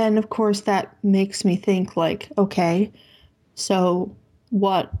 So then, of course, that makes me think, like, okay, so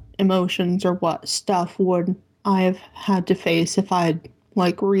what emotions or what stuff would I have had to face if I'd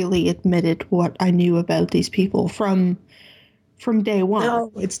like really admitted what I knew about these people from day one.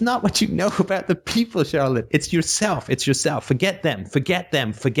 No, it's not what you know about the people, Charlotte. It's yourself. It's yourself. Forget them. Forget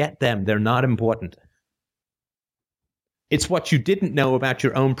them. Forget them. They're not important. It's what you didn't know about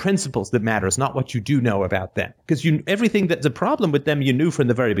your own principles that matters, not what you do know about them. Because everything that's a problem with them, you knew from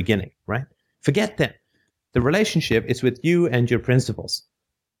the very beginning, right? Forget them. The relationship is with you and your principles.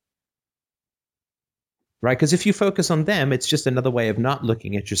 Right? Because if you focus on them, it's just another way of not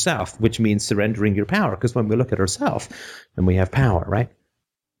looking at yourself, which means surrendering your power. Because when we look at ourselves, then we have power, right?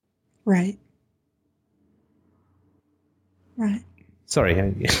 Right. Right. Sorry,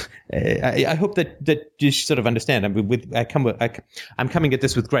 I hope that you sort of understand. I mean, I'm coming at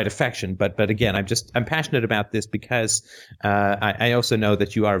this with great affection, but again, I'm passionate about this because I also know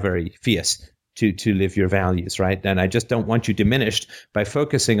that you are very fierce to live your values, right? And I just don't want you diminished by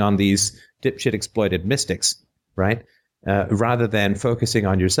focusing on these dipshit exploited mystics, right? Rather than focusing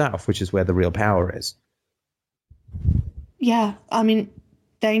on yourself, which is where the real power is. Yeah, I mean,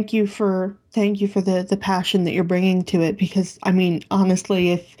 thank you for the passion that you're bringing to it, because I mean,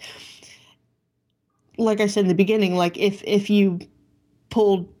 honestly, if, like I said in the beginning, like if you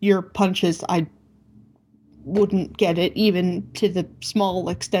pulled your punches, I wouldn't get it, even to the small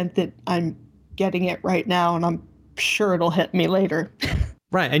extent that I'm getting it right now, and I'm sure it'll hit me later.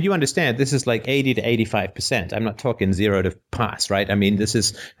 Right, and you understand this is like 80 to 85%. I'm not talking 0 to pass, right? I mean,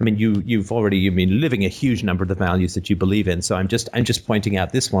 you've been living a huge number of the values that you believe in. So I'm just pointing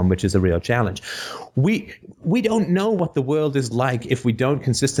out this one, which is a real challenge. We don't know what the world is like if we don't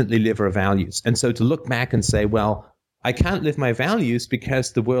consistently live our values. And so to look back and say, well, I can't live my values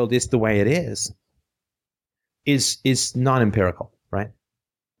because the world is the way it is non-empirical, right?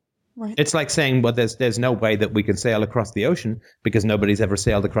 Right. It's like saying, well, there's no way that we can sail across the ocean because nobody's ever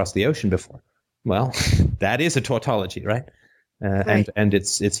sailed across the ocean before. Well, that is a tautology, right? Right. And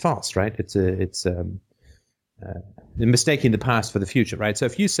it's false, right? It's mistaking the past for the future, right? So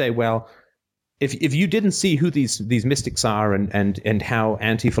if you say, well, if you didn't see who these mystics are and how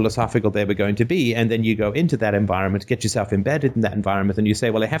anti-philosophical they were going to be, and then you go into that environment, get yourself embedded in that environment, and you say,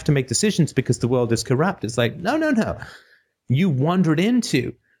 well, I have to make decisions because the world is corrupt. It's like, no. You wandered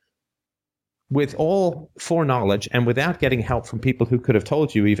into, with all foreknowledge and without getting help from people who could have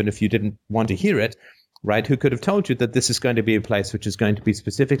told you, even if you didn't want to hear it, right, who could have told you that this is going to be a place which is going to be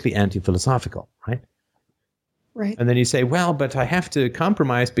specifically anti-philosophical, right? Right. And then you say, well, but I have to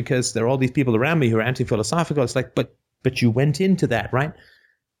compromise because there are all these people around me who are anti-philosophical. It's like, but you went into that, right?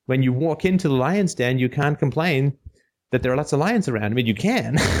 When you walk into the lion's den, you can't complain that there are lots of lions around. I mean, you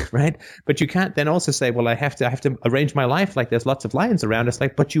can, right? But you can't then also say, well, I have to arrange my life like there's lots of lions around. It's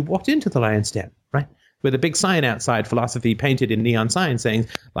like, but you walked into the lion's den, right? With a big sign outside, philosophy painted in neon sign saying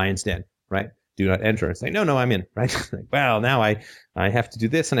lion's den, right? Do not enter. It's like, no, I'm in, right? Like, well, now I have to do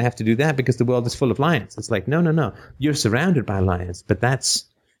this and I have to do that because the world is full of lions. It's like, no. You're surrounded by lions, but that's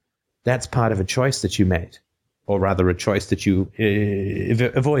part of a choice that you made, or rather a choice that you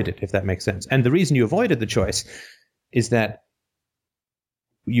avoided, if that makes sense. And the reason you avoided the choice is that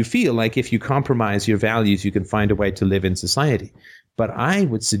you feel like if you compromise your values, you can find a way to live in society. But I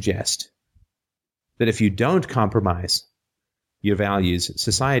would suggest that if you don't compromise your values,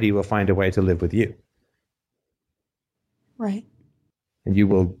 society will find a way to live with you. Right. And you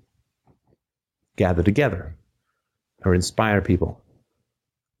will gather together or inspire people.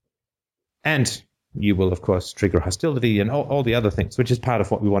 And you will, of course, trigger hostility and all the other things, which is part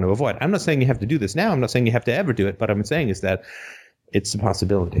of what we want to avoid. I'm not saying you have to do this now. I'm not saying you have to ever do it. But what I'm saying is that it's a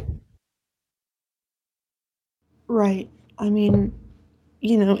possibility. Right. I mean,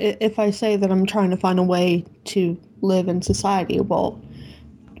 if I say that I'm trying to find a way to live in society, well,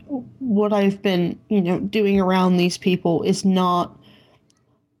 what I've been, doing around these people is not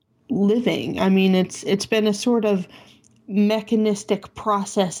living. I mean, it's been a sort of mechanistic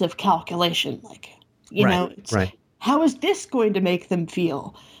process of calculation, like, it's right. How is this going to make them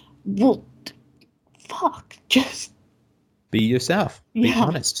feel? Well, fuck, just be yourself. Be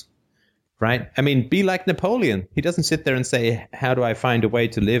honest. Right? I mean, be like Napoleon. He doesn't sit there and say, how do I find a way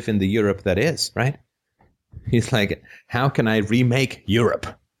to live in the Europe that is, right? He's like, how can I remake Europe,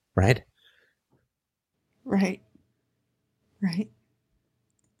 right? Right.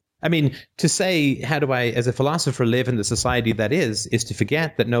 I mean, to say, how do I, as a philosopher, live in the society that is to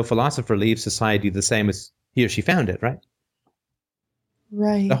forget that no philosopher leaves society the same as he or she found it, right?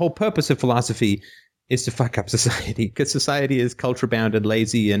 Right. The whole purpose of philosophy is to fuck up society, because society is culture-bound and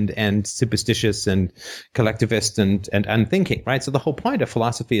lazy and superstitious and collectivist and unthinking, right? So the whole point of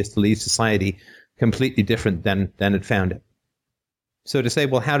philosophy is to leave society completely different than it found it. So to say,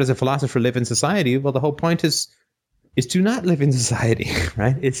 well, how does a philosopher live in society? Well, the whole point is to not live in society,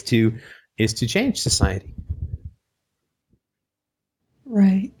 right? It's to change society.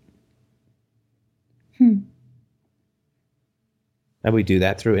 Right. And we do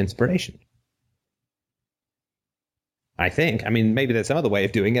that through inspiration. I think. I mean, maybe there's some other way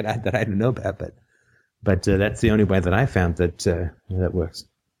of doing it that I don't know about, but that's the only way that I found that works.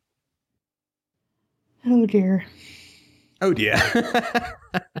 Oh dear. Oh dear.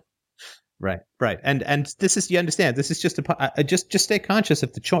 Right. And this is, you understand, this is just just stay conscious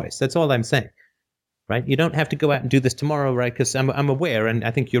of the choice. That's all I'm saying. Right? You don't have to go out and do this tomorrow, right? Because I'm aware, and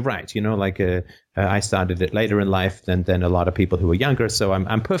I think you're right. Like I started it later in life than a lot of people who are younger, so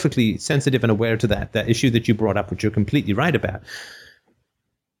I'm perfectly sensitive and aware to that issue that you brought up, which you're completely right about.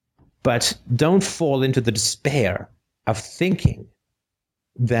 But don't fall into the despair of thinking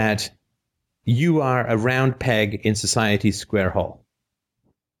that you are a round peg in society's square hole,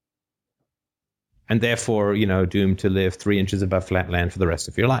 and therefore, doomed to live 3 inches above flat land for the rest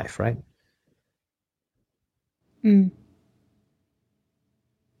of your life, right?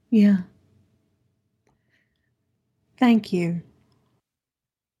 Yeah. Thank you.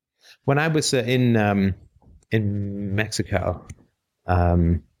 When I was in Mexico,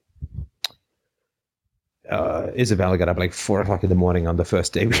 Isabella got up like 4 o'clock in the morning on the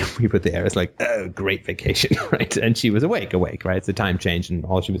first day we were there. It's like, oh, great vacation, right? And she was awake, right? It's the time change, and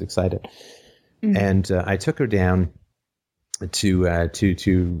all she was excited. And I took her down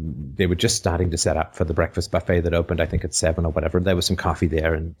to they were just starting to set up for the breakfast buffet that opened, I think at 7 or whatever. There was some coffee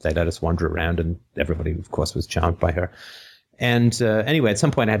there, and they let us wander around, and everybody, of course, was charmed by her. And anyway, at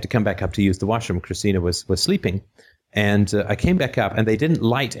some point I had to come back up to use the washroom. Christina was sleeping, and I came back up, and they didn't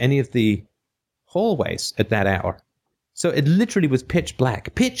light any of the hallways at that hour. So it literally was pitch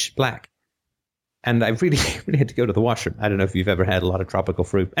black. And I really had to go to the washroom. I don't know if you've ever had a lot of tropical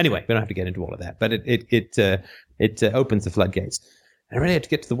fruit. Anyway, we don't have to get into all of that, but it opens the floodgates. And I really had to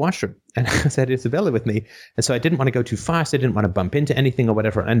get to the washroom, and I had Isabella with me, and so I didn't want to go too fast. I didn't want to bump into anything or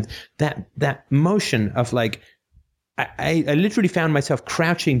whatever. And that motion of like, I literally found myself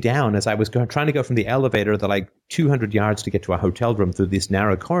crouching down as I was trying to go from the elevator, the like 200 yards to get to our hotel room through these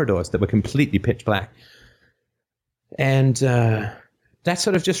narrow corridors that were completely pitch black. And that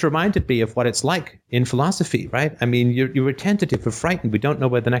sort of just reminded me of what it's like in philosophy, right? I mean, you're tentative, we're frightened, we don't know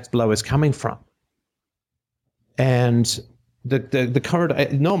where the next blow is coming from. And the corridor,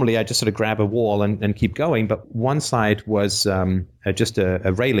 normally I just sort of grab a wall and keep going, but one side was just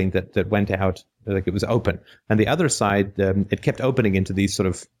a railing that went out, like it was open. And the other side, it kept opening into these sort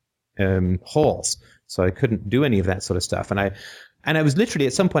of halls. So I couldn't do any of that sort of stuff. And I was literally,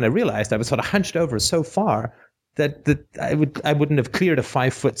 at some point I realized I was sort of hunched over so far that I wouldn't have cleared a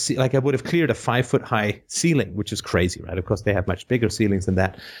 5 foot, like I would have cleared a 5 foot high ceiling, which is crazy, right? Of course, they have much bigger ceilings than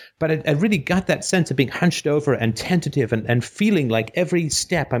that. But I really got that sense of being hunched over and tentative and feeling like every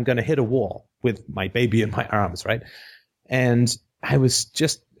step I'm going to hit a wall with my baby in my arms, right? And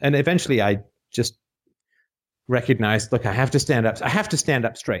eventually I just recognized, look, I have to stand up. I have to stand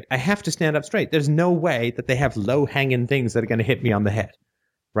up straight. There's no way that they have low hanging things that are going to hit me on the head,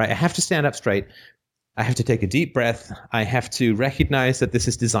 right? I have to stand up straight. I have to take a deep breath. I have to recognize that this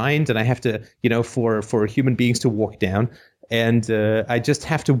is designed, and I have to, for human beings to walk down. And I just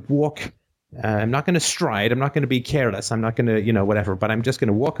have to walk. I'm not going to stride. I'm not going to be careless. I'm not going to, whatever. But I'm just going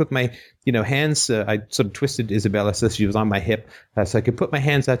to walk with my, hands. I sort of twisted Isabella so she was on my hip, so I could put my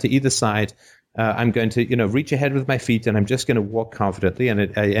hands out to either side. I'm going to, reach ahead with my feet, and I'm just going to walk confidently.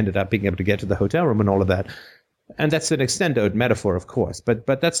 And I ended up being able to get to the hotel room and all of that. And that's an extended metaphor, of course, but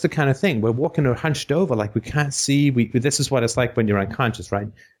that's the kind of thing. We're walking or hunched over, like we can't see. This is what it's like when you're unconscious, right?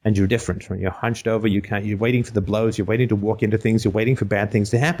 And you're different. When you're hunched over, you're waiting for the blows. You're waiting to walk into things. You're waiting for bad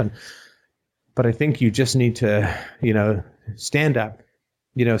things to happen. But I think you just need to, stand up,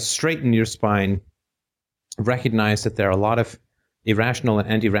 straighten your spine, recognize that there are a lot of irrational and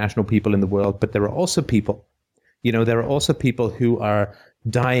anti-rational people in the world, but there are also people, who are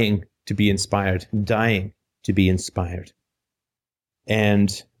dying to be inspired,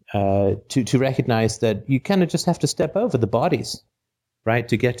 and to recognize that you kind of just have to step over the bodies, right,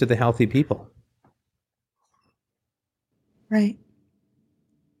 to get to the healthy people. Right.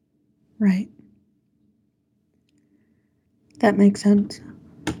 That makes sense.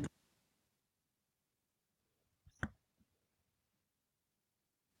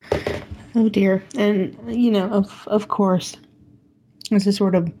 Oh dear. And of course, it's a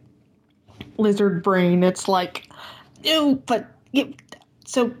sort of lizard brain. It's like, no, but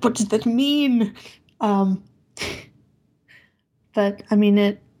so what does that mean? But I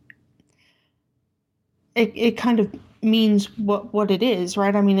mean, it kind of means what it is,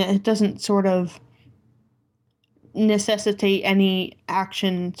 right? I mean, it doesn't sort of necessitate any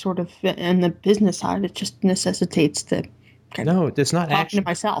action sort of in the business side. It just necessitates the no, there's not talking action. to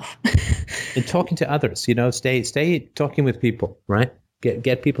myself and talking to others. Stay talking with people, right?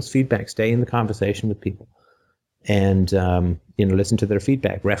 Get people's feedback. Stay in the conversation with people, and listen to their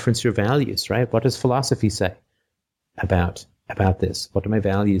feedback. Reference your values, right? What does philosophy say about this? What do my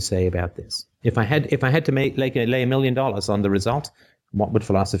values say about this? If I had to lay $1 million on the result, where would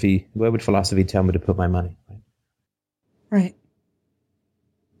philosophy tell me to put my money? Right.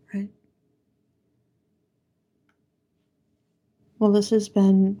 Well, this has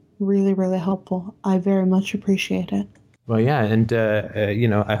been really, really helpful. I very much appreciate it. Well, yeah, and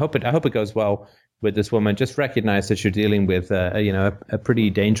I hope it goes well with this woman. Just recognize that you're dealing with a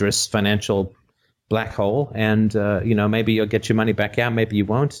pretty dangerous financial black hole, and maybe you'll get your money back out, maybe you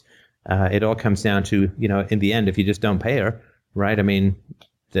won't. It all comes down to in the end, if you just don't pay her, right? I mean,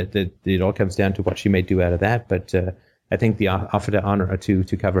 that it all comes down to what she may do out of that. But I think the offer to honor to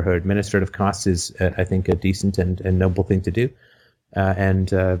cover her administrative costs is, I think, a decent and noble thing to do.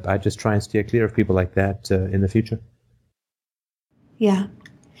 And I just try and steer clear of people like that in the future. Yeah,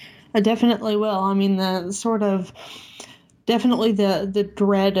 I definitely will. I mean, definitely the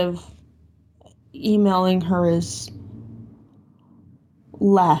dread of emailing her is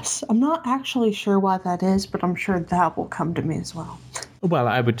less. I'm not actually sure why that is, but I'm sure that will come to me as well. Well,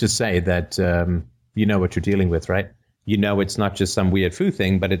 I would just say that you know what you're dealing with, right? It's not just some weird foo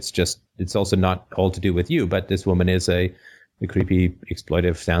thing, but it's also not all to do with you. But this woman is a creepy,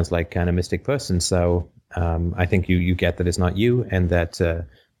 exploitive, sounds like kind of mystic person. So I think you get that it's not you, and that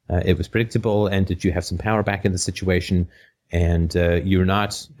it was predictable, and that you have some power back in the situation, and you're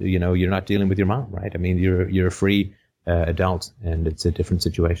not dealing with your mom, right? I mean, you're a free adult, and it's a different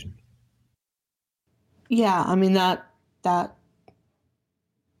situation. Yeah, I mean that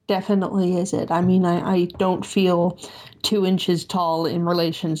definitely is it. I mean, I don't feel 2 inches tall in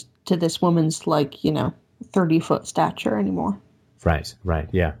relation to this woman's 30-foot stature anymore. Right,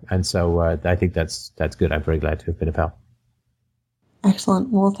 yeah. And so I think that's good. I'm very glad to have been of help. Excellent.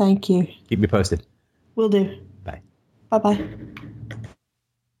 Well, thank you. Keep me posted. Will do. Bye. Bye-bye.